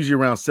usually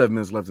around 7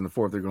 minutes left in the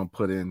fourth, they're going to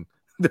put in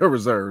their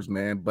reserves,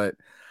 man. But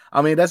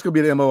I mean, that's going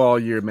to be the MO all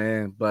year,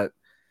 man. But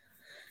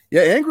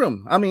yeah,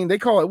 Ingram. I mean,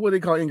 what do they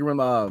call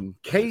Ingram?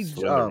 Cage.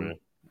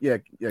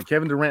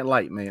 Kevin Durant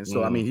light, man.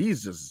 So I mean,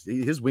 he's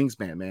his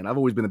wingspan, man. I've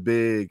always been a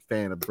big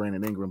fan of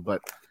Brandon Ingram,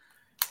 but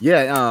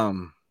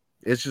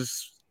it's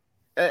just.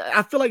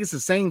 I feel like it's the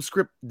same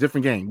script,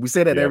 different game. We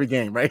say that every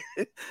game, right?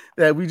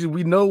 That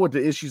we know what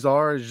the issues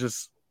are. It's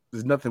just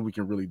there's nothing we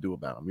can really do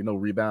about them. We know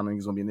rebounding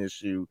is going to be an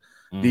issue.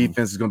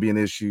 Defense is going to be an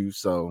issue.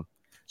 So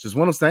it's just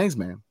one of those things,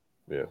 man.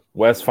 Yeah.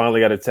 West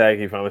finally got attacked.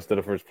 He finally stood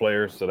up for his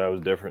players, so that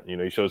was different.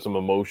 He showed some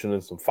emotion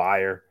and some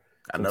fire,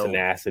 some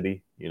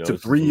tenacity.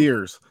 Took 3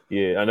 years.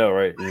 Yeah, I know,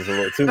 right? It was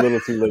a little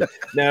too late.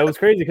 Now, it was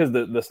crazy because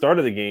the start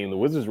of the game, the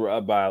Wizards were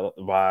up by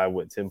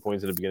 10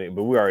 points at the beginning,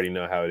 but we already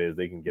know how it is.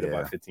 They can get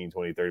about 15,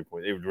 20, 30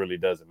 points. It really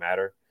doesn't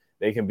matter.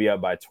 They can be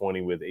up by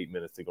 20 with 8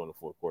 minutes to go in the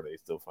fourth quarter. They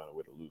still find a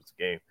way to lose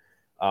the game.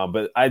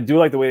 But I do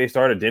like the way they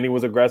started. Denny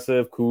was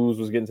aggressive. Kuz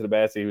was getting to the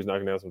basket. He was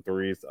knocking down some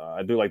threes.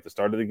 I do like the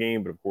start of the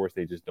game, but of course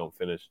they just don't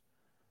finish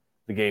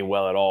the game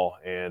well at all.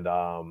 And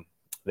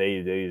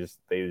they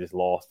just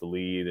lost the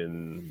lead,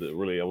 and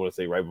really I want to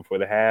say right before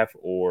the half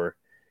or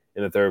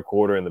in the third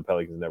quarter, and the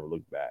Pelicans never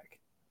looked back.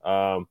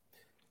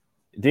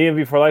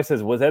 DMV for Life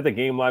says, was at the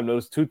game live.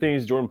 Noticed 2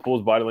 things. Jordan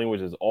Poole's body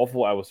language is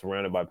awful. I was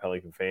surrounded by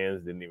Pelican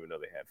fans. Didn't even know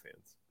they had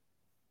fans.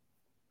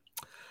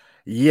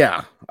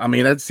 Yeah. I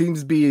mean, that seems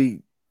to be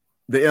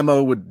the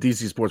MO with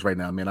DC Sports right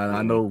now, man.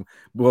 I know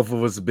both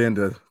of us have been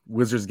to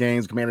Wizards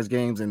games, Commanders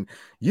games, and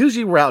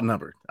usually we're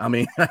outnumbered. I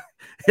mean,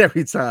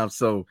 every time.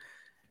 So,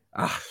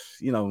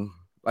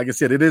 like I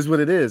said, it is what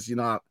it is,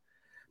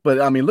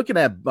 But, I mean, looking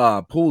at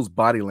Poole's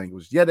body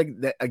language,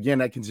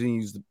 that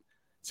continues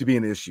to be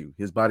an issue.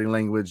 His body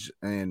language,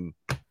 and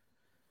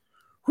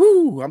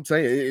I'm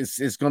telling you,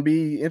 it's going to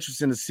be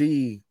interesting to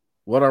see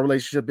what our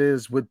relationship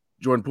is with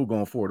Jordan Poole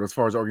going forward as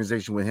far as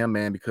organization with him,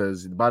 man,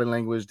 because the body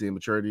language, the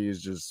immaturity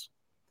is just –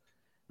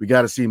 we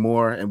got to see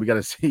more, and we got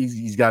to see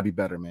he's got to be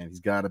better, man.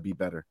 He's got to be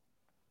better.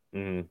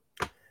 Mm-hmm.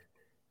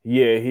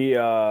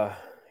 Yeah,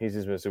 he's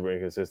just been super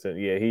inconsistent.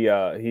 Yeah,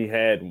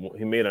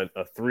 he made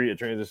a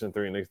transition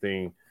three.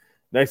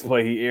 Next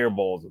play, he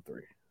airballs a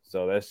 3.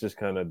 So that's just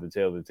kind of the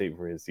tail of the tape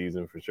for his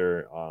season for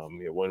sure.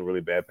 He had one really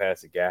bad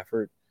pass to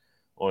Gafford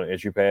on an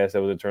entry pass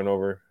that was a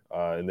turnover.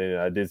 And then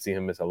I did see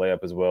him miss a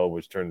layup as well,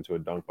 which turned into a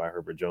dunk by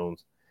Herbert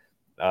Jones.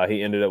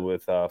 He ended up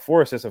with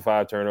 4 assists and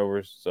 5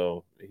 turnovers.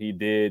 So he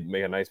did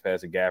make a nice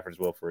pass to Gafford as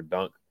well for a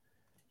dunk,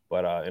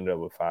 but ended up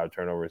with 5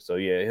 turnovers. So,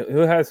 yeah,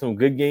 he'll have some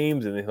good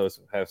games, and then he'll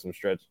have some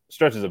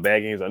stretches of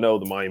bad games. I know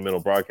the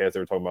Monumental broadcast, they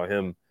were talking about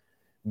him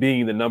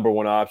being the number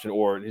one option,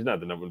 or he's not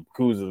the number –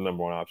 Kuz is the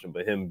number one option,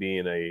 but him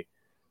being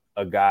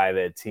a guy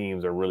that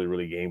teams are really,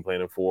 really game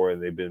planning for,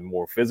 and they've been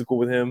more physical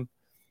with him.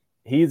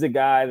 He's a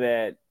guy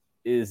that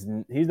he's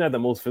not the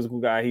most physical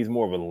guy. He's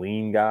more of a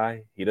lean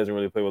guy. He doesn't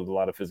really play with a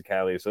lot of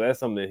physicality. So that's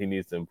something that he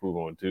needs to improve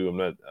on too.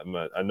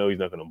 I know he's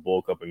not going to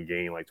bulk up and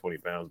gain like 20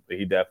 pounds, but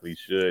he definitely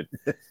should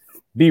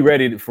be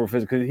ready for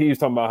physical. Because he was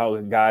talking about how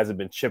guys have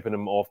been chipping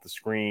him off the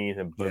screen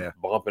and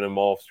bumping him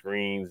off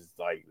screens.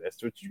 Like,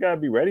 that's what you got to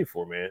be ready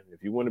for, man.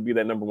 If you want to be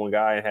that number one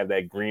guy and have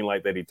that green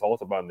light that he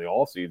talks about in the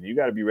offseason, you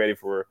got to be ready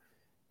for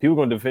people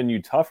going to defend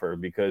you tougher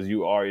because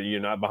you're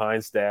not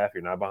behind Steph,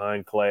 you're not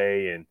behind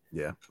Clay, and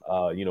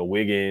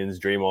Wiggins,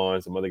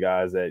 Draymond, some other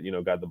guys that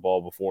got the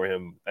ball before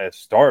him as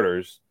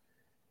starters.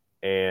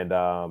 And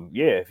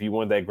if you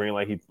want that green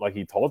light,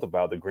 he talked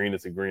about the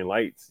greenest of green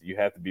lights, you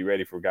have to be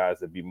ready for guys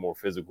to be more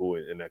physical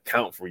and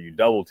account for you,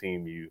 double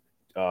team you,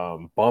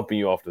 bumping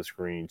you off the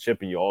screen,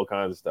 chipping you, all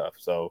kinds of stuff.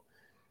 So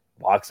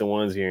boxing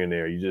ones here and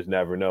there, you just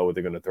never know what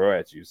they're going to throw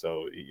at you.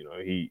 So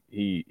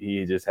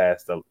he just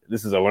has to.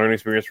 This is a learning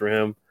experience for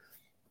him,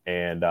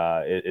 and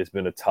it's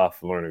been a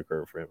tough learning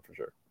curve for him for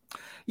sure.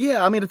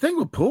 Yeah, I mean the thing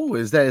with Poole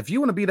is that if you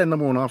want to be that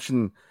number one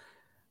option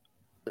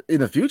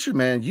in the future,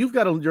 man, you've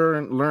got to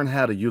learn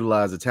how to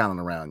utilize the talent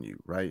around you,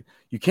 right?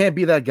 You can't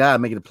be that guy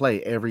making a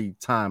play every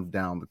time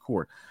down the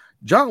court.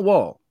 John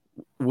Wall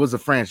was a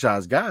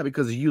franchise guy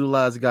because he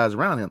utilized the guys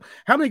around him.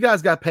 How many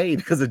guys got paid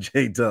because of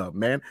J-Dub,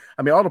 man?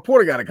 I mean, Otto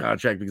Porter got a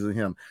contract because of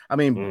him. I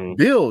mean,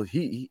 Bill,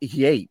 he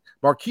ate.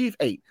 Markeith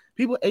ate.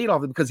 People ate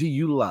off it because he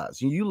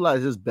utilized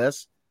his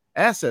best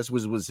assets,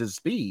 which was his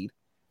speed,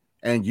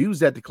 and use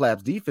that to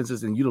collapse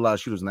defenses and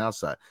utilize shooters on the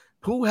outside.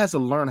 Poole has to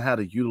learn how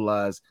to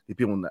utilize the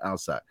people on the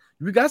outside.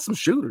 We got some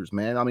shooters,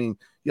 man. I mean,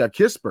 you got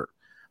Kispert.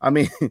 I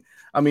mean,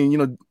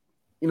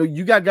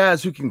 you got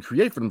guys who can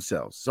create for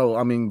themselves. So,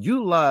 I mean,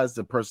 utilize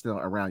the personnel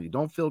around you.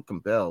 Don't feel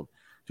compelled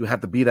to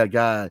have to be that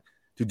guy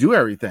to do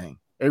everything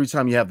every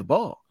time you have the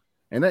ball.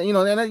 And that,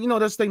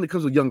 that's the thing that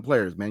comes with young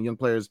players, man. Young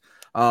players,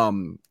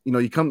 you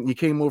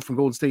came over from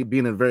Golden State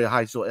being a very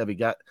high so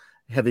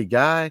heavy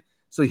guy.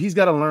 So he's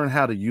got to learn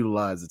how to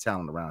utilize the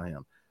talent around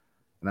him.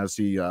 And I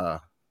see,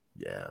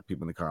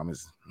 people in the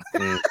comments.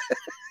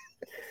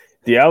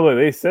 Diallo,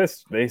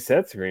 they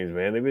set screens,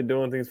 man. They've been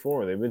doing things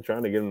for him. They've been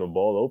trying to get him the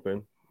ball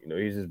open.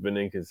 He's just been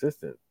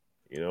inconsistent.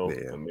 Yeah.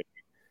 I mean,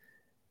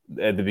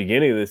 at the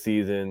beginning of the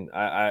season,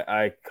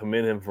 I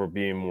commend him for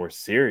being more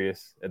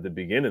serious. At the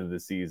beginning of the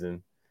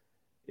season,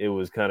 it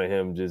was kind of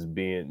him just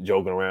being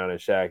joking around and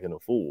Shaq and a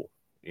fool.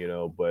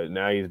 But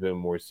now he's been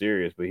more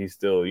serious, but he's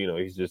still,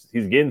 he's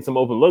getting some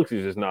open looks.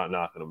 He's just not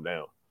knocking them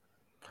down.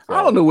 So,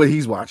 I don't know what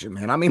he's watching,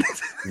 man. I mean,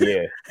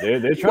 yeah,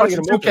 they're trying to get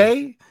him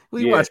okay.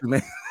 What are you watching,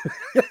 man?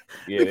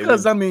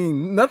 Because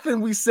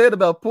nothing we said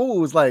about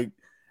Poole is like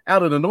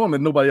out of the norm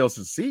that nobody else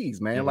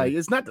sees, man. Mm-hmm. Like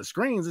it's not the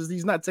screens;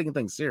 he's not taking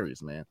things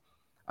serious, man.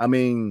 I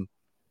mean,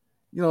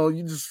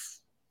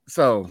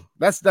 so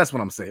that's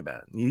what I'm saying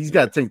about it. He's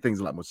got to take things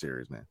a lot more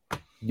serious, man.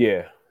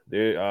 Yeah,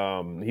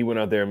 he went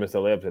out there and missed a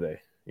layup today.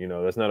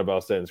 That's not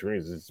about setting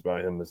screens. It's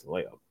about him missing a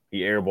layup.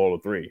 He airballed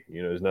a three.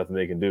 There's nothing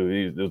they can do.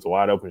 It was a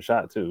wide open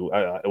shot too.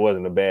 It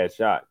wasn't a bad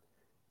shot.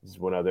 He just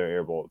went out there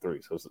and airballed a three.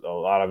 So a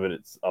lot of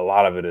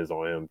it is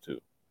on him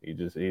too. He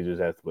just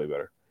has to play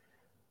better.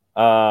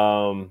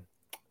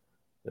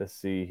 Let's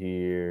see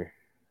here.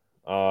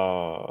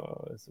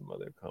 Some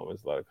other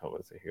comments. A lot of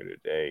comments in here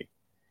today.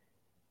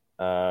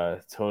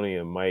 Tony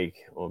and Mike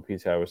on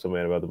P-Tower were so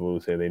mad about the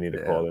move, saying they need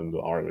to call them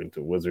the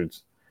Arlington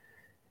Wizards.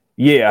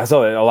 Yeah, I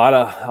saw that. A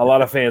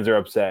lot of fans are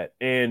upset.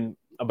 And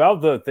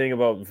about the thing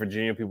about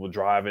Virginia people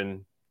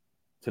driving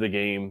to the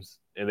games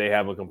and they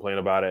have a complaint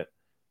about it,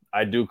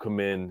 I do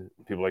commend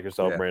people like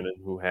yourself, Brandon,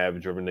 who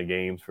have driven the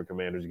games for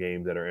Commanders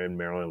games that are in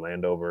Maryland,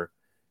 Landover.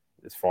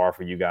 It's far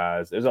for you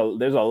guys. There's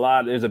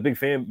a big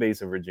fan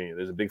base in Virginia.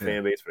 There's a big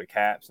fan base for the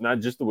Caps, not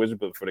just the Wizards,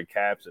 but for the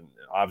Caps and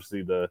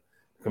obviously the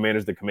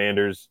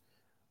Commanders.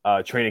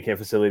 Training camp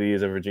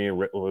facilities in Virginia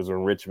was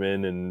in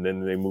Richmond, and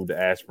then they moved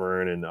to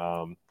Ashburn, and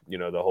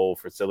the whole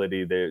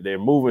facility. They're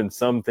moving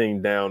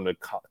something down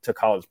to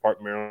College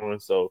Park,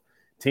 Maryland. So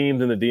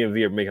teams in the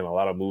DMV are making a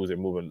lot of moves.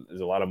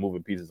 There's a lot of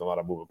moving pieces, a lot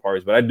of moving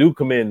parts. But I do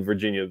commend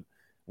Virginia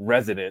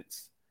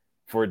residents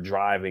for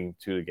driving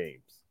to the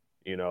games.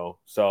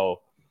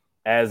 So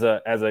as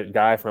a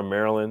guy from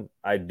Maryland,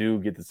 I do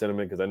get the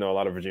sentiment because I know a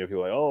lot of Virginia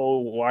people are like, oh,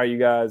 why are you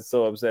guys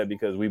so upset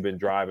because we've been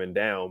driving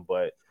down,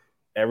 but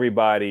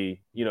everybody,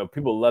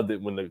 people loved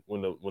it when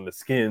the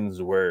Skins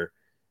were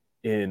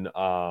in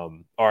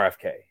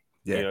RFK.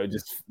 Yeah.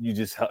 You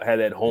just had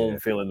that home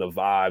feeling, the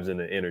vibes and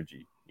the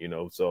energy,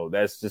 So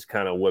that's just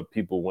kind of what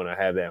people want to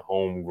have, that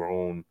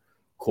homegrown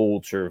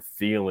culture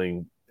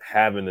feeling,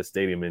 having the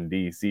stadium in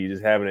DC,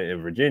 just having it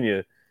in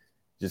Virginia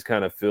just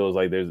kind of feels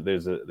like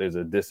there's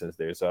a distance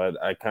there. So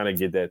I kind of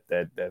get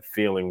that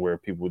feeling where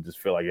people just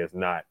feel like it's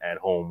not at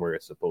home where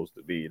it's supposed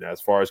to be. Now, as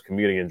far as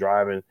commuting and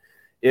driving,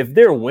 if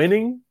they're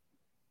winning,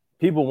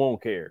 people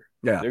won't care.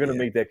 Yeah, they're going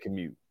to make that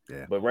commute.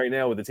 Yeah. But right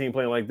now, with the team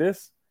playing like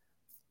this,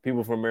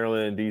 people from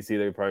Maryland and D.C.,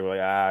 they're probably like,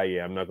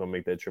 I'm not going to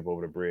make that trip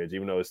over the bridge,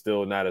 even though it's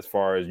still not as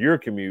far as your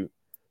commute,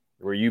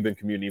 where you've been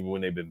commuting even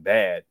when they've been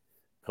bad,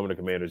 coming to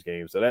Commanders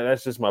games. So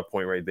that's just my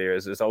point right there.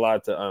 It's a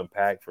lot to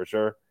unpack for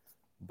sure.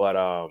 But,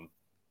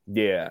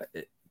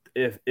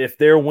 if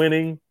they're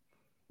winning,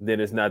 then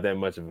it's not that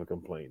much of a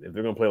complaint. If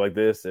they're going to play like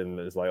this and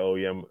it's like,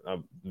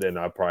 then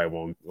I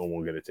probably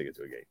won't get a ticket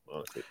to a game,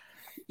 honestly.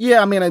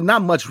 Yeah, I mean,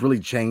 not much really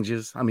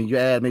changes. I mean, you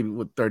add maybe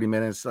 30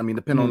 minutes. I mean,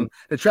 depending on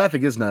the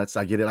traffic is nuts.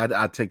 I get it.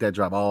 I take that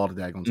drive all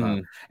the daggone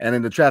time. And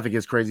then the traffic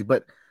is crazy.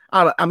 But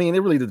I mean, it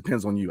really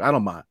depends on you. I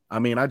don't mind. I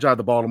mean, I drive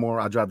to Baltimore.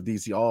 I drive to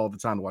DC all the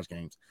time to watch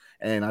games.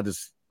 And I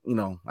just,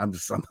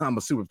 I'm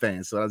a super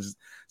fan. So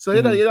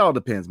it all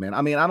depends, man.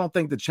 I mean, I don't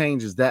think the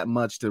change is that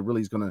much to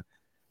really is going to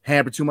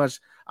hamper too much.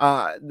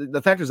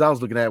 The factors I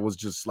was looking at was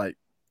just like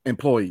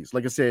employees.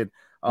 Like I said,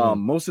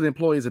 most of the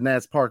employees at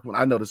Nats Park, when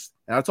I noticed,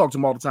 and I talk to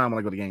them all the time when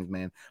I go to games,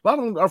 man, a lot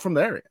of them are from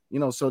the area,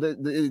 so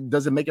it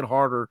doesn't make it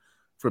harder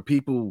for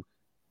people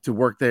to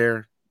work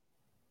there.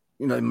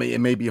 It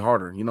may be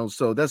harder,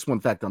 so that's one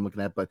factor I'm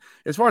looking at. But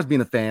as far as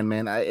being a fan,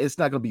 man, it's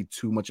not going to be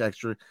too much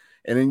extra.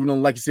 And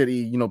then, like you said,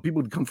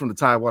 people would come from the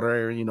Tidewater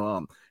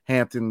area,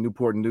 Hampton,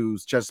 Newport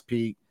News,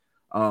 Chesapeake,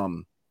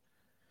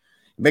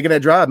 making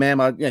that drive,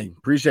 man.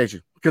 Appreciate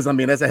you. Because, I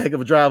mean, that's a heck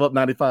of a drive up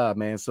 95,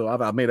 man. So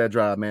I've made that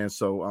drive, man.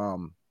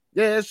 So,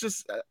 it's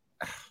just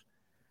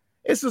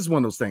one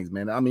of those things,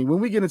 man. I mean, when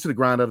we get into the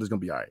grind of it, it's going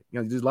to be all right.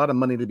 There's a lot of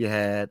money to be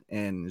had,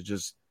 and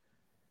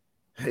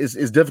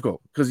it's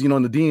difficult because, in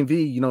the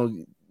DMV,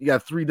 you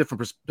got three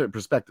different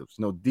perspectives,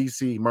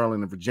 DC,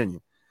 Maryland, and Virginia.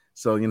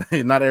 So,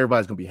 not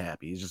everybody's going to be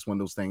happy. It's just one of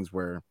those things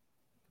where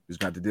just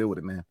got to deal with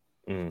it, man.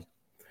 Mm.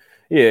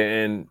 Yeah,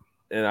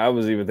 and I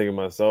was even thinking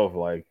myself,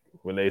 like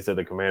when they said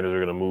the Commanders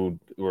are going to move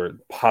or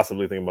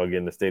possibly thinking about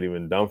getting the stadium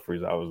in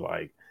Dumfries, I was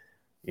like,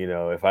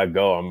 if I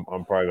go,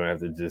 I'm probably going to have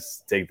to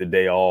just take the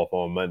day off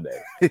on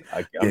Monday.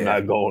 I'm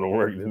not going to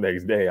work the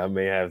next day. I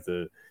may have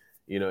to,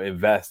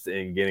 invest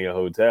in getting a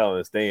hotel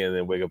and staying, and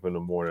then wake up in the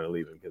morning and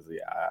leaving because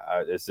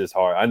it's just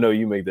hard. I know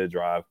you make that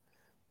drive,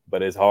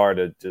 but it's hard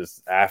to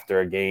just after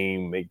a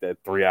game make that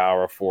 3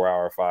 hour, 4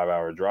 hour, 5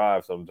 hour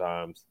drive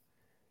sometimes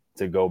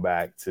to go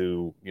back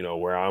to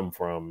where I'm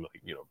from,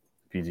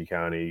 PG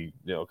County,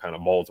 kind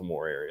of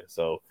Baltimore area.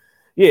 So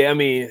yeah, I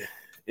mean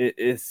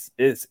it's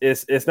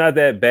not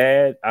that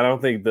bad. I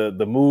don't think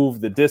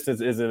the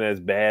distance isn't as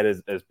bad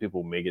as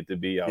people make it to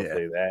be. I'll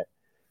say that.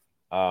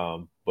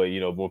 But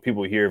when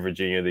people hear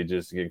Virginia, they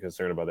just get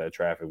concerned about that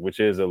traffic, which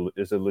is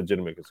it's a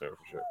legitimate concern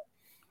for sure.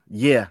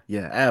 Yeah,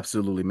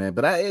 absolutely, man.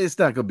 But it's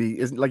not gonna be.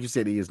 It's like you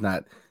said, it's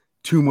not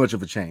too much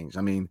of a change.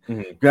 I mean,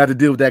 you got to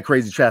deal with that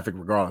crazy traffic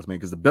regardless, man.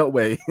 Because the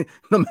Beltway,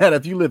 no matter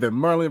if you live in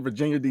Maryland,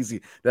 Virginia,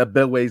 DC, that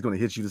Beltway is gonna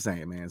hit you the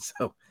same, man.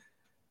 So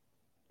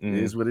it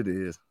is what it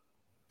is.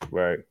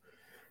 Right.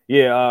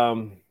 Yeah.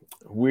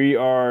 We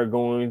are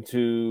going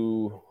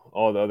to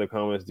all the other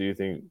comments. Do you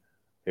think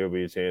there will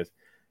be a chance?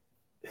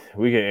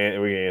 We can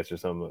answer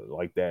something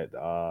like that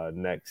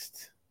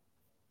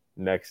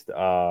next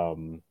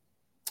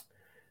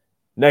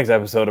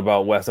episode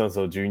about Wes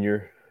Unseld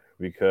Jr.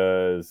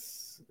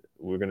 because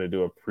we're gonna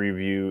do a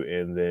preview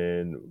and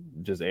then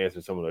just answer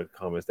some of the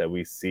comments that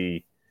we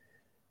see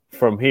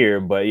from here.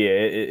 But yeah,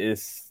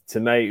 it's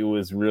tonight. It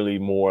was really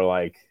more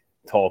like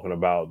talking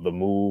about the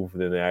move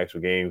than the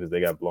actual game because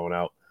they got blown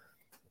out.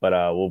 But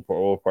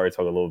we'll probably talk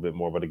a little bit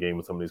more about the game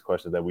with some of these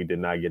questions that we did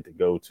not get to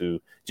go to.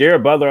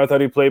 Jared Butler, I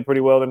thought he played pretty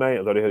well tonight.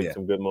 I thought he had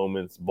some good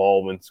moments.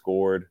 Baldwin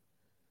scored.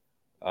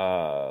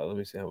 Let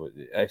me see how much.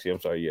 Actually, I'm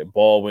sorry. Yeah,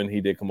 Baldwin, he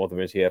did come off the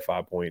bench. He had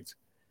 5 points.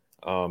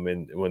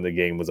 And when the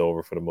game was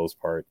over for the most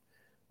part.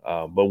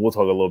 But we'll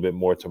talk a little bit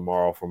more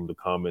tomorrow from the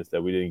comments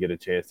that we didn't get a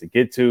chance to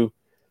get to,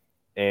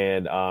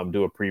 and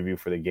do a preview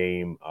for the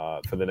game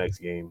for the next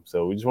game.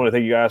 So we just want to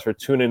thank you guys for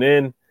tuning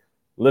in.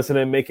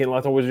 Listening, making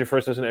Locked On Wizards your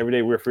first listen every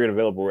day. We're free and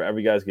available wherever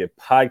you guys get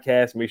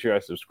podcasts. Make sure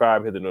you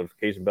subscribe, hit the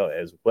notification bell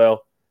as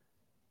well.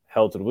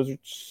 Hell to the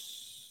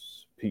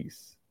Wizards.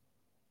 Peace.